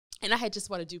And I had just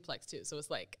bought a duplex too. So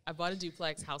it's like I bought a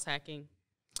duplex, house hacking.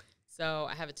 So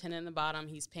I have a tenant in the bottom.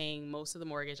 He's paying most of the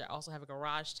mortgage. I also have a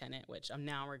garage tenant, which I'm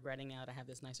now regretting now that I have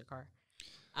this nicer car.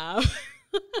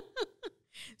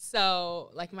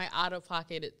 So like my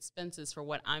out-of-pocket expenses for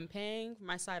what I'm paying for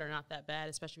my side are not that bad,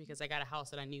 especially because I got a house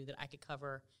that I knew that I could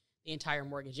cover the entire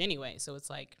mortgage anyway. So it's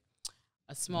like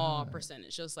a small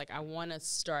percentage. Just like I want to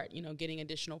start, you know, getting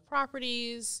additional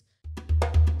properties.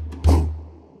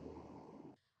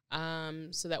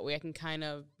 So that way I can kind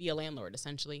of be a landlord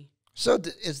essentially. So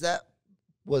is that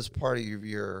was part of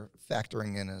your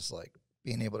factoring in as like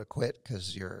being able to quit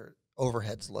because your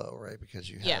overhead's low, right? Because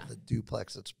you have the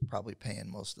duplex that's probably paying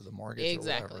most of the mortgage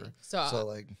exactly. or whatever. So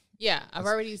like yeah, I've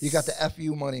already you got the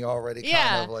FU money already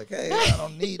kind of like, hey, I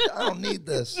don't need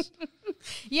this.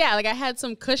 Yeah, like I had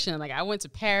some cushion. Like I went to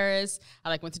Paris, I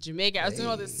like went to Jamaica, I was doing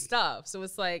all this stuff. So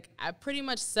it's like I pretty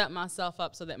much set myself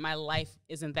up so that my life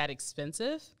isn't that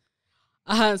expensive.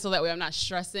 So that way I'm not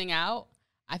stressing out.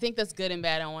 I think that's good and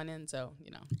bad on one end, so, you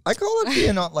know. I call it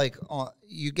being on, like,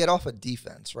 you get off a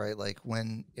defense, right? Like,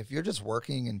 if you're just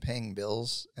working and paying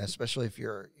bills, especially if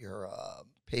your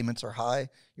payments are high,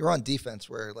 you're on defense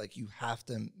where, like, you have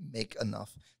to make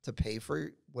enough to pay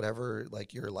for whatever,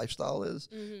 like, your lifestyle is.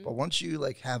 Mm-hmm. But once you,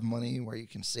 like, have money where you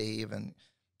can save and,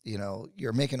 you know,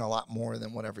 you're making a lot more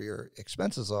than whatever your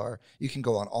expenses are, you can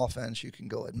go on offense, you can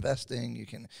go investing, you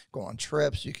can go on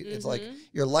trips, you can, it's like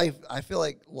your life, I feel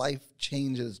like life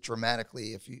changes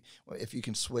dramatically if you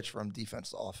can switch from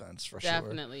defense to offense for sure.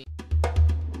 Definitely.